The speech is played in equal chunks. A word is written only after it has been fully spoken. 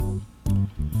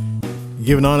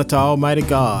Giving honor to Almighty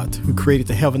God, who created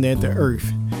the heaven and the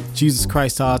earth, Jesus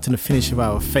Christ, the author and the finisher of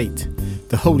our faith,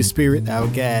 the Holy Spirit, our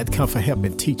guide, comfort, help,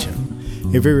 and teacher,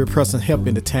 a very present help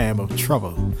in the time of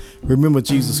trouble. Remember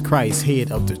Jesus Christ,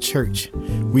 head of the church.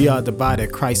 We are the body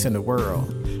of Christ in the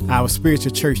world. Our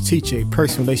spiritual church teacher, a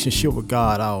personal relationship with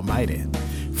God Almighty.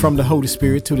 From the Holy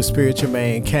Spirit to the spiritual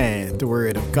mankind, the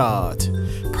Word of God.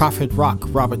 Prophet Rock,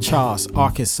 Robert Charles,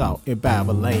 Arkansas, in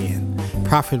Bible land.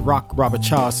 Prophet Rock, Robert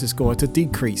Charles is going to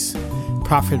decrease.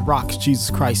 Prophet Rock, Jesus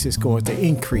Christ is going to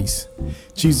increase.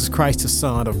 Jesus Christ, the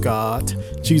Son of God.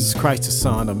 Jesus Christ, the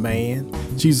Son of Man.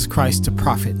 Jesus Christ, the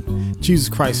Prophet. Jesus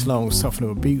Christ,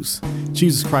 long-suffering abuse.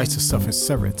 Jesus Christ, the suffering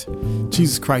servant.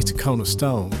 Jesus Christ, the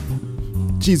cornerstone.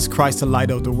 Jesus Christ, the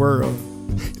light of the world.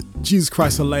 Jesus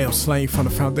Christ, the Lamb slain from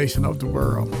the foundation of the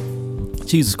world.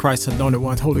 Jesus Christ, the anointed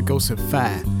one, Holy Ghost and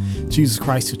fire. Jesus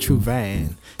Christ, the true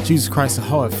vine. Jesus Christ, the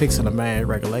heart fixer, the mind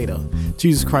regulator.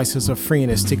 Jesus Christ is a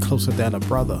friend that stick closer than a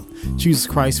brother. Jesus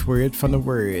Christ, word from the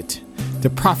word. The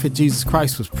prophet Jesus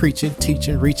Christ was preaching,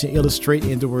 teaching, reaching,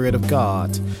 illustrating the word of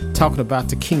God, talking about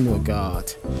the kingdom of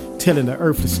God, telling the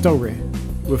earthly story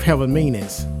with heaven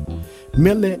meanings.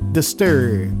 Mentally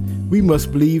disturbed, we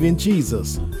must believe in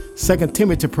Jesus. 2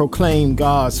 Timothy proclaim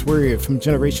God's word from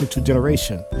generation to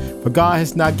generation. For God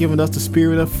has not given us the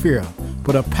spirit of fear,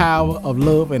 but a power of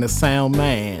love and a sound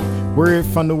mind. Word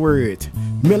from the word.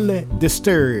 Mentally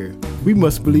disturbed, we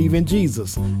must believe in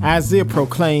Jesus. Isaiah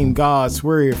proclaimed God's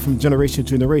word from generation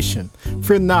to generation.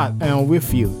 Fear not, I am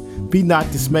with you. Be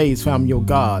not dismayed, for I am your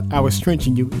God. I will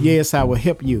strengthen you. Yes, I will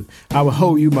help you. I will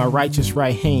hold you my righteous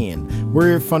right hand.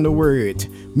 Word from the word.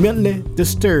 Mentally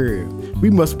disturbed, we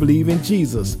must believe in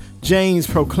Jesus. James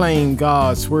proclaimed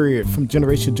God's word from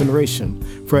generation to generation.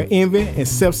 For envy and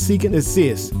self-seeking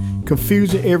exists.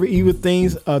 Confusion, every evil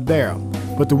things are there.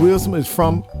 But the wisdom is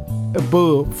from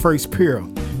above, first pure,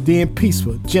 then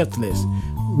peaceful, gentleness,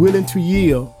 willing to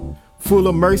yield, full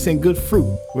of mercy and good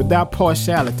fruit, without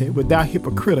partiality, without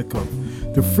hypocritical.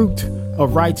 The fruit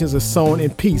of righteousness is sown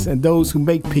in peace, and those who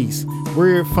make peace.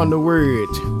 Word from the word.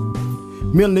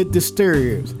 Mentally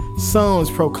disturbed, Psalms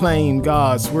proclaim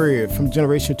God's word from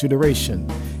generation to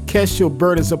generation. Cast your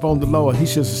burdens upon the Lord, he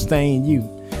shall sustain you.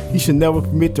 He shall never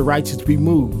permit the righteous to be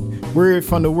moved. Word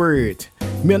from the word.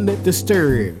 Mentally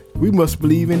disturbed, we must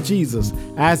believe in Jesus.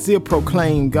 Isaiah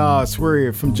proclaimed God's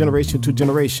word from generation to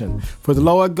generation. For the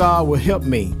Lord God will help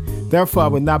me, therefore I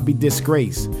will not be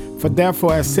disgraced. For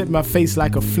therefore I set my face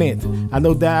like a flint. I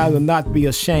know that I will not be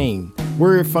ashamed.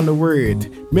 Word from the word.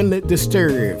 Mentally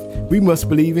disturbed, we must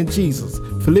believe in Jesus.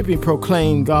 Philippians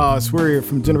proclaimed God's word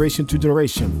from generation to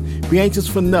generation. Be anxious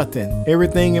for nothing,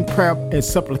 everything in prayer and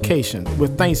supplication,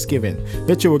 with thanksgiving.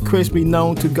 Let your requests be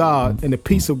known to God, and the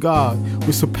peace of God,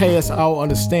 which surpasses all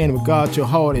understanding, will guard your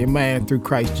heart and mind through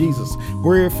Christ Jesus.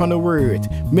 Word from the word.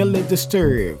 Mentally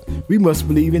disturbed, we must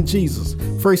believe in Jesus.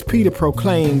 1 Peter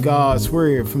proclaimed God's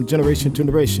word from generation to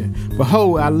generation.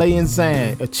 Behold, I lay in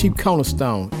Zion a chief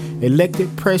cornerstone,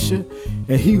 elected, precious,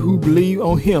 and he who believes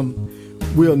on him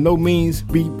will no means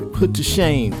be put to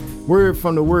shame. Word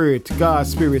from the word to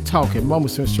God's spirit talking.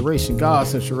 Moments of inspiration,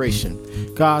 God's inspiration.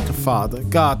 God the Father,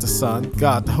 God the Son,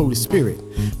 God the Holy Spirit.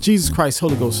 Jesus Christ,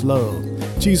 Holy Ghost love.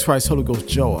 Jesus Christ, Holy Ghost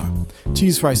joy.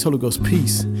 Jesus Christ, Holy Ghost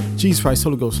peace. Jesus Christ,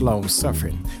 Holy Ghost long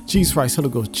suffering. Jesus Christ, Holy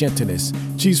Ghost gentleness.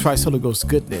 Jesus Christ, Holy Ghost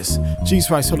goodness. Jesus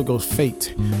Christ, Holy Ghost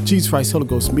faith. Jesus Christ, Holy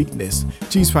Ghost meekness.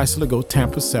 Jesus Christ, Holy Ghost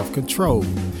temper, self-control.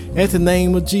 At the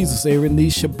name of Jesus, every knee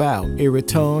shall bow, every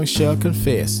tongue shall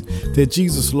confess that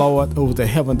Jesus Lord over the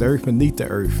heaven, the earth, beneath the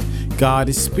earth. God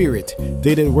is spirit.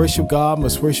 They that worship God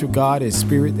must worship God in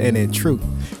spirit and in truth.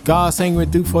 God's anger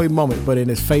do for a moment, but in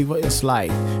his favor is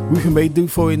life. Weeping may do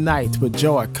for a night, but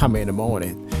joy come in the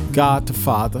morning. God the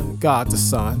Father, God the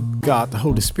Son, God the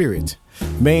Holy Spirit.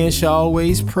 Man shall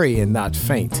always pray and not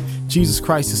faint. Jesus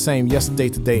Christ the same yesterday,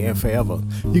 today, and forever.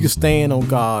 You can stand on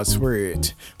God's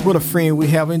word. What a friend we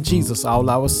have in Jesus, all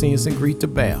our sins and grief to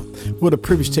bear. What a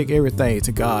privilege to take everything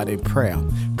to God in prayer.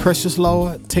 Precious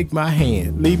Lord, take my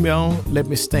hand. Lead me on, let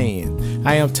me stand.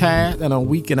 I am tired and I'm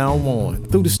weak and I'm worn.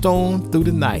 Through the storm, through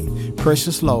the night.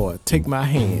 Precious Lord, take my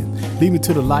hand. Lead me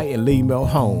to the light and lead me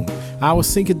home. I was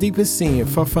sinking deep in sin,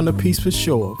 far from the peaceful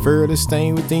shore. Verily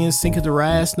staying within, sinking to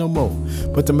rise no more.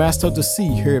 But the master of the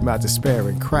sea heard my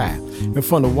despairing cry. And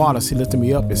from the waters he lifted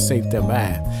me up and saved them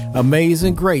I.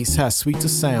 Amazing grace, how sweet the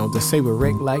sound to save a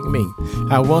wreck like me.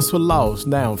 I once was lost,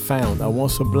 now I'm found. I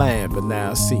once was blind, but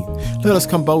now I see. Let us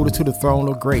come boldly to the throne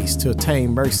of grace to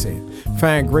attain mercy.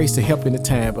 Find grace to help in the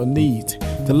time of need.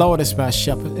 The Lord is my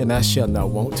shepherd, and I shall not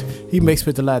want. He makes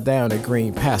me to lie down in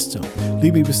green pasture.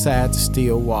 Lead me beside the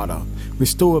still water.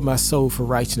 Restore my soul for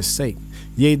righteousness' sake.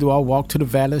 Yea, though I walk to the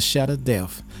valley of shadow of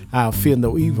death, I'll fear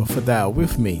no evil, for thou art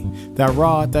with me. Thy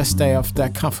rod, thy staff, thou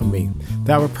comfort me.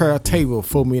 Thou prepare a table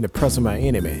for me in the presence of my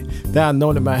enemy. Thou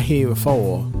anointed my head with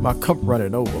oil, my cup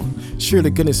runneth over. Surely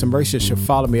goodness and mercy shall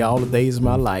follow me all the days of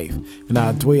my life, and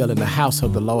I'll dwell in the house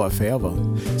of the Lord forever.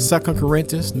 2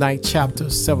 Corinthians 9th chapter,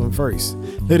 7th verse.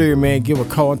 Let every man give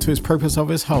according to his purpose of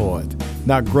his heart,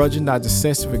 not grudging, not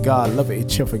dissenting, but God loveth a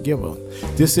cheerful giver.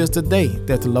 This is the day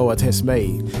that the Lord has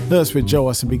made. Let us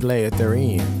rejoice and be glad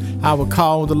therein. I will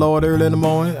call on the Lord early in the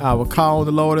morning. I will call on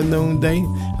the Lord at noonday.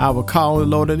 I will call on the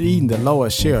Lord in the evening. The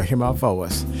Lord shall hear my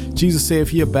voice. Jesus said,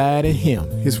 if you abide in him,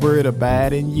 his word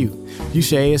abide in you. You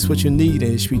shall ask what you need,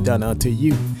 and it shall be done unto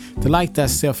you. Delight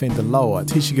thyself in the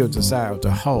Lord. He shall give desire of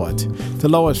the heart. The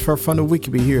Lord is far from the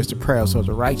wicked, but hears the prayers of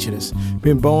the righteous.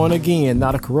 Been born again,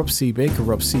 not a corrupt seed, but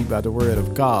incorrupt seed by the word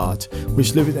of God,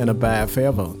 which liveth and abide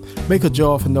forever. Make a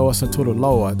joyful noise unto the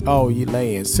Lord, all ye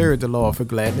lands. Serve the Lord for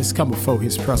gladness. Come before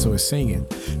his presence with singing.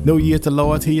 Know ye that the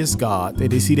Lord, he is God.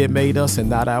 It is he that made us and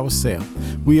not ourselves.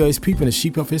 We are his people and the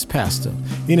sheep of his pasture.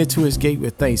 Enter to his gate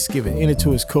with thanksgiving. Enter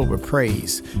to his court with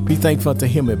praise. Be thankful unto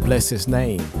him and bless his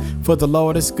name. For the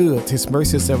Lord is good. His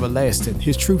mercy is everlasting.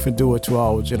 His truth endureth to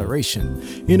all generation.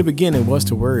 In the beginning was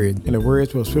the Word, and the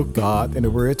Word was with God, and the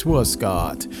Word was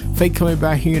God. Faith coming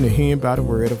by hearing, and hearing by the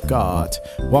word of God.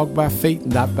 Walk by faith,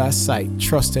 not by sight.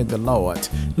 Trust in the Lord.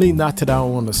 Lean not to thy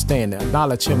own understanding.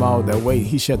 Acknowledge him all thy way.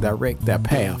 He shall direct thy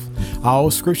path.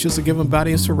 All scriptures are given by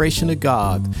the inspiration of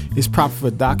God. It's proper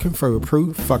for doctrine, for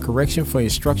reproof, for correction, for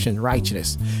instruction in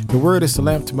righteousness. The word is a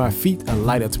lamp to my feet, and a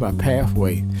light unto my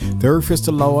pathway. The earth is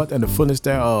the Lord, and the fullness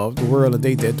thereof, the world and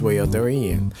they that dwell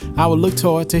therein. I will look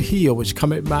toward the hill which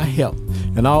cometh my help,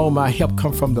 and all my help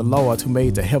come from the Lord who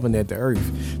made the heaven and the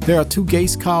earth. There are two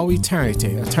gates called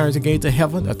eternity, eternity gate to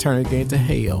heaven, eternity gate to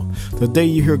hell. The day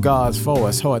you hear God's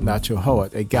voice, harden not your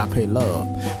heart, agape love.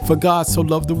 For God so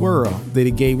loved the world that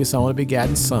he gave his only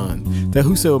begotten Son, that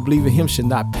whosoever believe in him should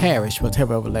not perish but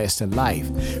have everlasting life.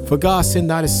 For God sent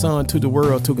not his Son to the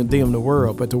world to condemn the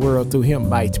world, but the world through him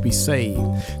might be saved.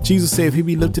 Jesus said if he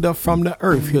be lifted up from the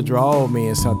earth, he'll draw all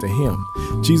men unto him.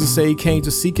 Jesus said he came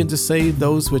to seek and to save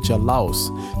those which are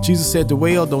lost. Jesus said the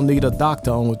well don't need a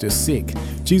doctor, only the sick.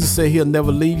 Jesus said he'll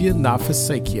never leave you, not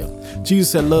forsake you.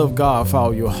 Jesus said love God for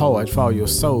all your heart, for all your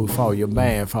soul, for all your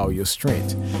mind, for all your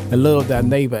strength, and love thy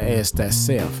neighbor as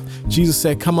thyself. Jesus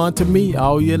said, come unto me,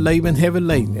 all ye labor and heavy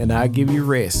laden, and I'll give you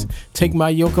rest. Take my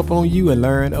yoke upon you and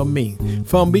learn of me.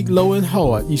 For I'm meek, low, and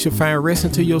hard, you shall find rest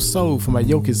unto your soul, for my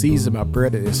yoke is easy, my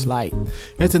burden is light.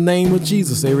 At the name of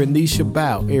Jesus, every knee shall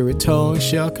bow, every tongue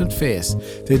shall confess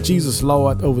that Jesus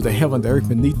Lord over the heaven, the earth,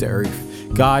 beneath the earth.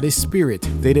 God is spirit.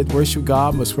 They that worship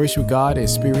God must worship God in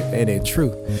spirit and in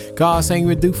truth. God's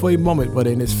anger do for a moment, but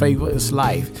in his favor is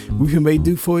life. We may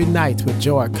do for a night, but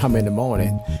joy come in the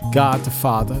morning. God the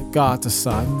Father, God the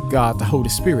Son, God the Holy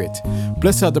Spirit.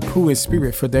 Blessed are the poor in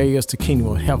spirit, for theirs is the kingdom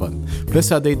of heaven.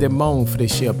 Blessed are they that mourn, for they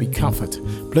shall be comforted.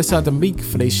 Blessed are the meek,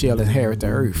 for they shall inherit the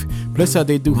earth. Blessed are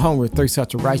they do hunger and thirst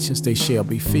after righteousness, they shall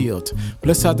be filled.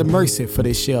 Blessed are the mercy, for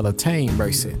they shall attain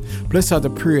mercy. Blessed are the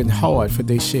pure in heart, for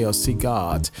they shall see God.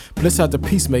 Blessed are the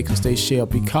peacemakers, they shall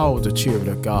be called the children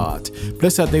of God.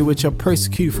 Blessed are they which are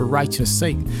persecuted for righteousness'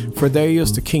 sake, for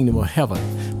theirs is the kingdom of heaven.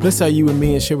 Blessed are you when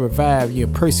men shall revive you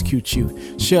and persecute you,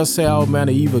 shall say all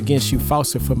manner of evil against you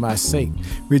falsely for my sake.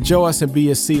 Rejoice and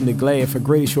be exceedingly glad, for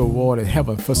great is your reward in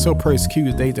heaven, for so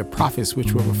persecuted they the prophets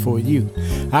which were before you.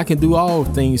 I can do all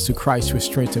things through Christ which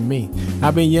strengthen me.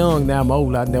 I've been young, now I'm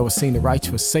old, I've never seen the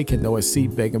righteous forsaken, nor his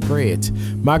seed begging bread.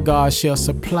 My God shall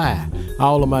supply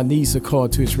all of my needs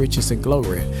according to his riches and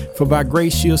glory. For by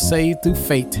grace you're saved through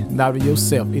faith, not of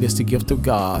yourself, it is the gift of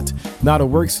God. Not of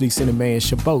works, lest any man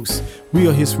shall boast. We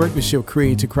are his workmanship,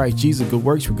 created to Christ Jesus, good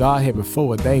works which God had before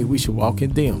ordained we should walk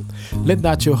in them. Let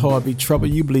not your heart be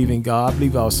troubled. You believe in God,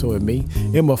 believe also in me.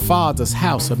 In my Father's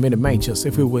house are many mansions.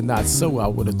 If it were not so, I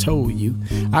would have told you.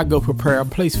 I go prepare a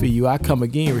place for you. I come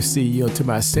again, receive you unto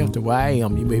myself, that where I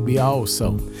am, you may be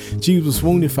also. Jesus was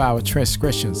wounded for our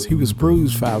transgressions. He was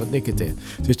bruised for our iniquity.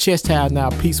 The chastisement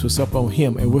of our peace was upon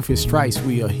him, and with his stripes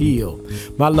we are healed.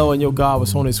 My Lord and your God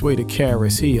was on his way to carry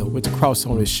his hill, with the cross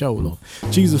on his shoulder.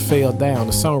 Jesus fell down,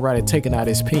 the songwriter taking out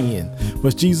his pen.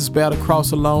 Must Jesus bear the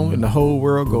cross alone and the whole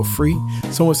world go free?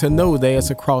 Someone said, no,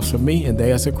 there's a cross for me and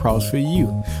there's a cross for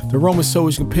you. The Roman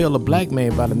soldiers compelled a black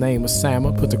man by the name of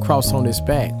Simon, put the cross on his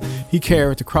back. He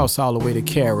carried the cross all the way to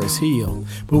Carrier's Hill.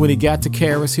 But when he got to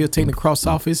Carrier's Hill, taking the cross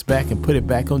off his back and put it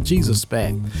back on Jesus'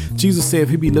 back. Jesus said if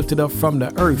he be lifted up from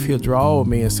the earth, he'll draw all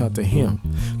men unto him.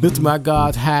 Lifted my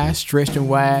God high, stretched him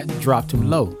wide, dropped him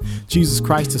low. Jesus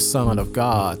Christ, the Son of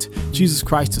God. Jesus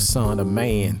Christ, the Son Son of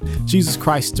Man. Jesus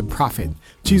Christ the prophet.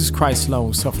 Jesus Christ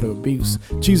long suffered abuse.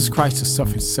 Jesus Christ the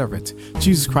suffering servant.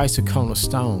 Jesus Christ the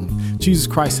cornerstone. Jesus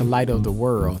Christ the light of the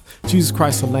world. Jesus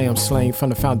Christ the lamb slain from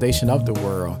the foundation of the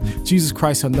world. Jesus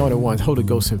Christ anointed one, Holy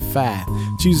Ghost and fire.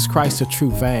 Jesus Christ the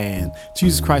true vine.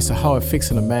 Jesus Christ the hard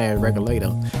fixing a man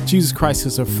regulator. Jesus Christ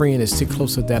is a friend and stick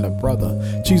closer than a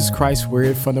brother. Jesus Christ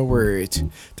word from the word.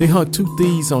 They hung two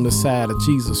thieves on the side of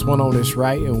Jesus, one on his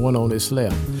right and one on his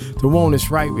left. The one on his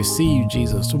right received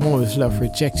Jesus. The one on his left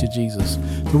rejected Jesus.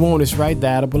 The one on his right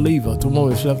died a believer. The one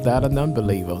on his left died an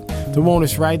unbeliever. The one on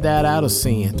his right died out of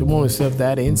sin. The one on his left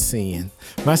died in sin.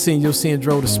 My sin, your sin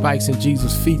drove the spikes in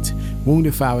Jesus' feet,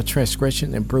 wounded for our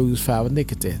transgression and bruised for our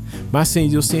iniquity. My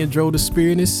sin, your sin drove the spear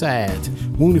in his side,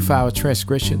 wounded for our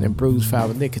transgression and bruised for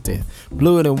our iniquity.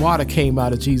 Blood and water came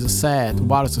out of Jesus' side. The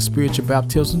water's the spiritual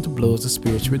baptism, the blood's the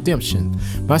spiritual redemption.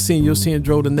 My sin, your sin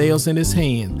drove the nails in his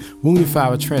hand, wounded for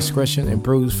our transgression and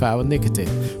bruised for our iniquity.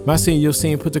 My sin, your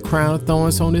sin put the crown of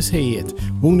thorns on his head,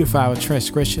 wounded for our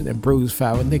transgression and bruised for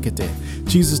our iniquity.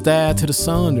 Jesus died till the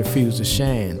sun refused to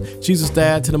shine. Jesus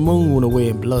died till the moon went away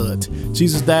in blood.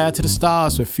 Jesus died till the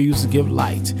stars refused to give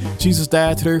light. Jesus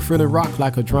died till the earth really rocked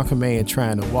like a drunken man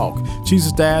trying to walk.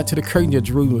 Jesus died till the curtain of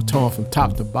Jerusalem was torn from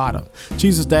top to bottom.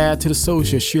 Jesus died till the soul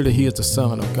shall surely he is the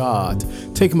Son of God.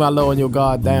 Take my Lord and your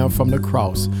God down from the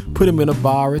cross. Put him in a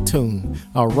borrowed tomb.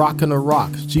 A rock and a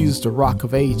rock. Jesus the rock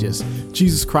of ages.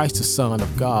 Jesus Christ the Son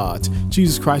of God.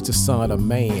 Jesus Christ the Son of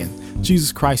Man.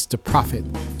 Jesus Christ the prophet.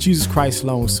 Jesus Christ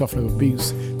long suffering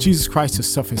abuse. Jesus Christ the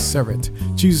suffering servant.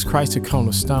 Jesus Christ the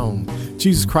cornerstone.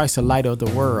 Jesus Christ the light of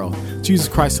the world. Jesus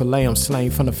Christ the lamb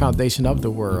slain from the foundation of the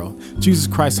world. Jesus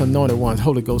Christ the anointed one,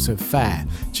 Holy Ghost and fire.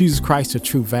 Jesus Christ the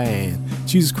true vine.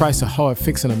 Jesus Christ the hard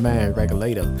fixing a man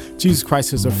regulator. Jesus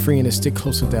Christ is a friend and stick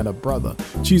closer than a brother.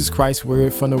 Jesus Christ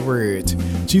word from the word.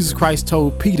 Jesus Christ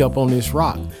told Peter up on this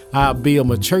rock, I'll build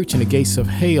my church and the gates of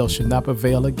hell should not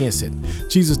prevail against it.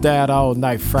 Jesus died all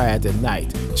night Friday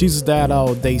night. Jesus died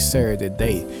all day Saturday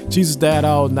day. Jesus died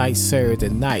all night Saturday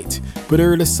night. But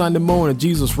early Sunday morning,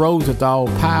 Jesus rose with all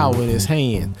power in his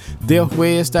hand. Death,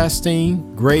 where's thy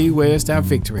sting? Grave, where's thy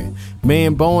victory?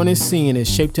 Man born in sin and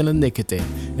shaped in iniquity.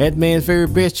 That man's very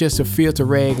best just a filthy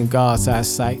rag in God's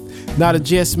eyesight. Not a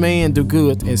just man do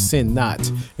good and sin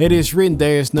not. It is written,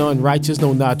 there is none righteous,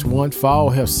 no not one, for all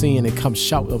have sinned and come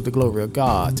short of the glory of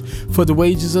God. For the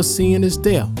wages of sin is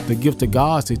death, the gift of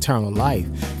God is eternal life.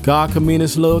 God commended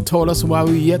his love toward us, and while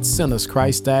we yet sinners,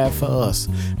 Christ died for us.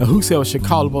 And whosoever shall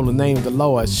call upon the name of the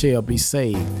Lord shall be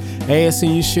saved.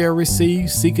 Asking you shall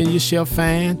receive, seeking you shall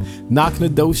find, knocking the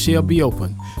door shall be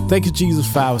open. Thank you,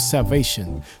 Jesus, for our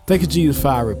salvation. Thank you, Jesus, for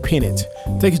our repentance.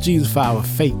 Thank you, Jesus, for our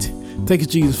faith. Thank you,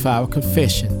 Jesus, for our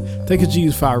confession. Thank you,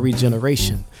 Jesus, for our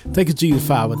regeneration. Thank you, Jesus,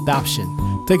 for our adoption.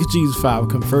 Thank you, Jesus, for our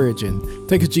conversion.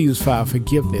 Thank you, Jesus, for our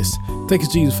forgiveness. Thank you,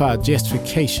 Jesus, for our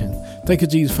justification. Thank you,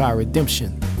 Jesus, for our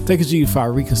redemption. Thank you, Jesus, for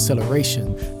our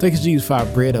reconciliation. Thank you, Jesus, for our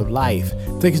bread of life.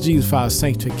 Thank you, Jesus, for our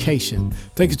sanctification.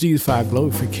 Thank you, Jesus, for our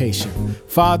glorification.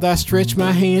 Father, I stretch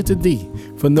my hand to thee,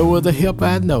 for no other help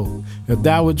I know. If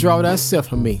thou wilt draw thyself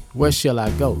from me, where shall I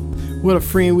go? What a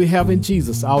friend we have in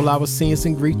Jesus, all our sins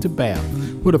and grief to bear.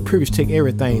 What a privilege to take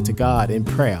everything to God in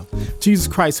prayer. Jesus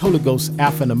Christ, Holy Ghost,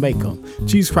 Alpha and Omega.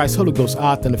 Jesus Christ, Holy Ghost,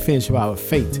 author and the finish of our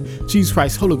faith. Jesus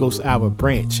Christ, Holy Ghost, our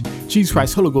branch. Jesus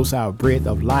Christ, Holy Ghost, our bread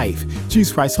of life.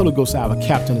 Jesus Christ, Holy Ghost, our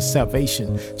captain of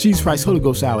salvation. Jesus Christ, Holy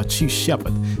Ghost, our chief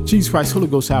shepherd. Jesus Christ, Holy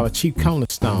Ghost, our chief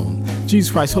cornerstone.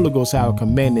 Jesus Christ, Holy Ghost, our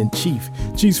commander in chief.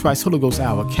 Jesus Christ, Holy Ghost,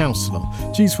 our counselor.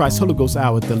 Jesus Christ, Holy Ghost,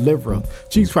 our deliverer.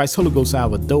 Jesus Christ, Holy Ghost,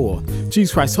 our door.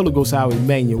 Jesus Christ, Holy Ghost, our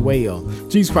Emmanuel.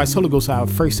 Jesus Christ, Holy Ghost, our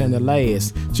first and the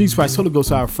last. Jesus Christ, Holy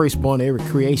Ghost, our firstborn of every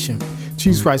creation.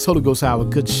 Jesus Christ, Holy Ghost, our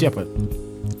good shepherd.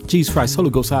 Jesus Christ, Holy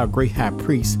Ghost, our great high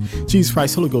priest. Jesus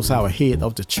Christ, Holy Ghost, our head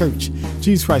of the church.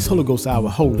 Jesus Christ, Holy Ghost, our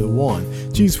Holy One.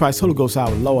 Jesus Christ, Holy Ghost,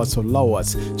 our Lords of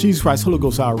Lords. Jesus Christ, Holy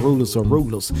Ghost, our rulers of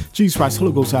rulers. Jesus Christ,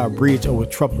 Holy Ghost, our bridge over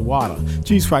troubled water.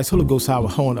 Jesus Christ, Holy Ghost, our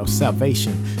horn of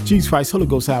salvation. Jesus Christ, Holy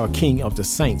Ghost, our King of the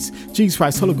saints. Jesus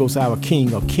Christ, Holy Ghost, our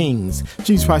King of kings.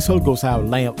 Jesus Christ, Holy Ghost, our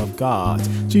Lamb of God.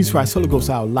 Jesus Christ, Holy Ghost,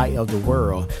 our light of the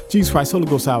world. Jesus Christ, Holy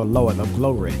Ghost, our Lord of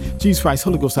glory. Jesus Christ,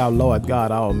 Holy Ghost, our Lord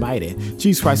God Almighty.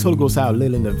 Jesus Christ, Holy Ghost, our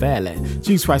lily in the valley.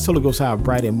 Jesus Christ, Holy Ghost, our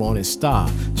bright and morning star.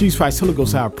 Jesus Christ, Holy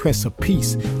Ghost, our Prince of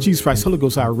Peace. Jesus Christ, Holy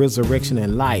Ghost, our resurrection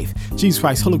and life. Jesus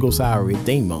Christ, Holy Ghost, our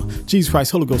Redeemer. Jesus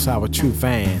Christ, Holy Ghost, our true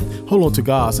vine. Hold on to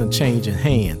God's unchanging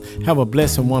hand. Have a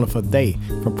blessed and wonderful day.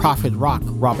 From Prophet Rock,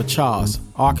 Robert Charles,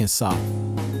 Arkansas.